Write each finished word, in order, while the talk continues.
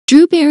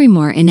Drew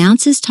Barrymore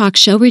announces talk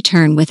show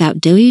return without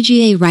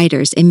WGA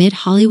writers amid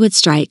Hollywood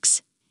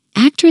strikes.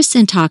 Actress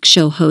and talk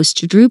show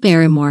host Drew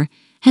Barrymore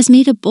has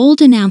made a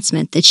bold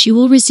announcement that she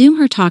will resume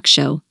her talk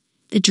show,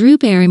 The Drew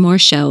Barrymore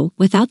Show,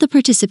 without the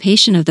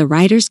participation of the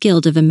Writers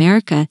Guild of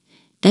America,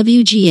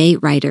 WGA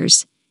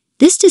writers.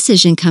 This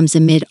decision comes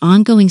amid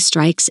ongoing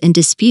strikes and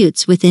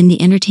disputes within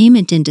the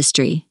entertainment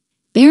industry.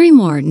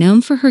 Barrymore,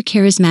 known for her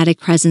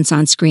charismatic presence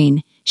on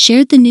screen,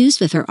 shared the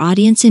news with her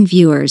audience and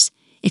viewers,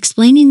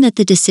 explaining that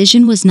the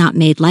decision was not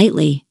made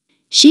lightly.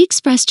 She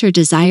expressed her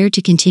desire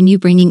to continue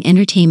bringing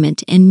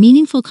entertainment and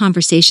meaningful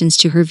conversations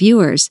to her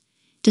viewers,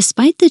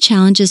 despite the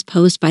challenges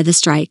posed by the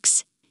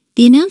strikes.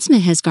 The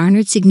announcement has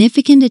garnered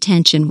significant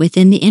attention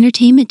within the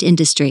entertainment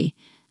industry,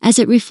 as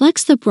it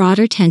reflects the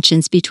broader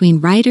tensions between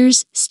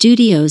writers,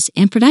 studios,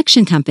 and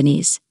production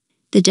companies.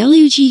 The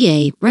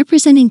WGA,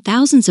 representing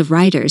thousands of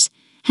writers,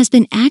 has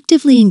been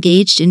actively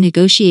engaged in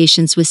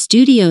negotiations with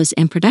studios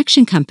and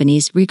production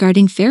companies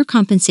regarding fair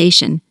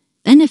compensation,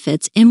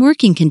 benefits, and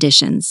working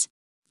conditions.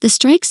 The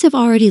strikes have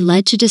already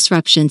led to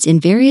disruptions in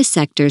various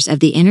sectors of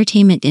the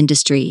entertainment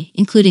industry,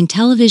 including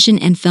television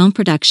and film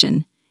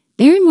production.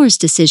 Barrymore's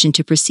decision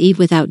to proceed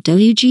without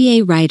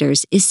WGA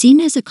writers is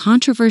seen as a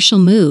controversial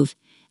move,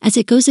 as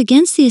it goes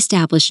against the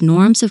established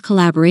norms of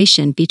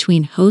collaboration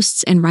between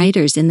hosts and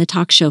writers in the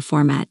talk show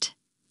format.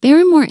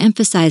 Barrymore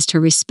emphasized her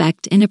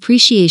respect and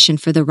appreciation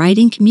for the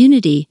writing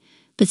community,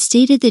 but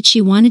stated that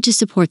she wanted to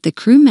support the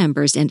crew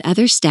members and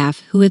other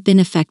staff who have been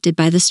affected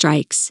by the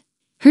strikes.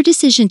 Her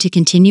decision to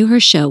continue her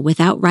show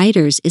without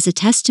writers is a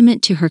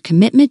testament to her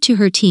commitment to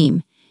her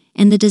team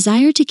and the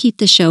desire to keep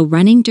the show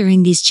running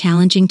during these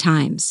challenging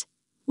times.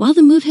 While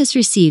the move has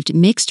received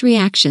mixed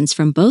reactions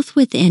from both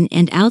within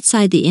and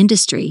outside the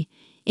industry,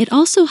 it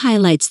also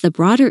highlights the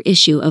broader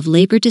issue of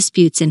labor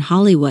disputes in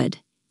Hollywood.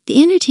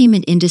 The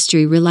entertainment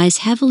industry relies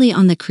heavily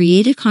on the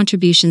creative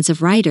contributions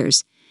of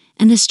writers,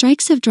 and the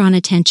strikes have drawn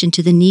attention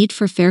to the need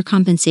for fair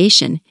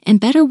compensation and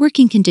better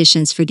working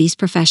conditions for these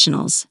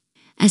professionals.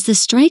 As the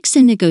strikes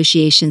and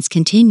negotiations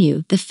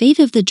continue, the fate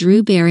of the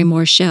Drew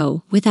Barrymore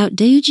Show without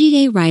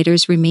WGA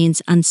writers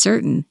remains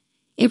uncertain.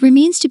 It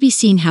remains to be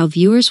seen how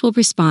viewers will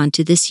respond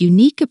to this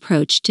unique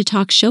approach to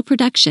talk show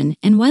production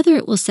and whether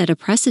it will set a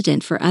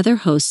precedent for other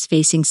hosts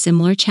facing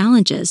similar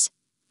challenges.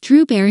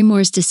 Drew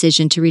Barrymore's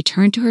decision to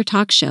return to her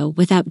talk show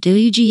without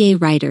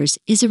WGA writers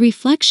is a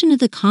reflection of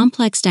the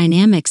complex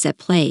dynamics at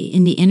play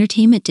in the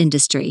entertainment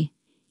industry.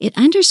 It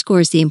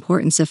underscores the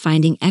importance of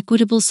finding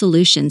equitable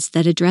solutions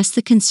that address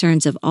the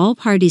concerns of all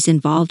parties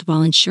involved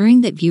while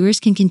ensuring that viewers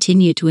can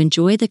continue to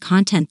enjoy the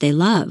content they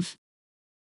love.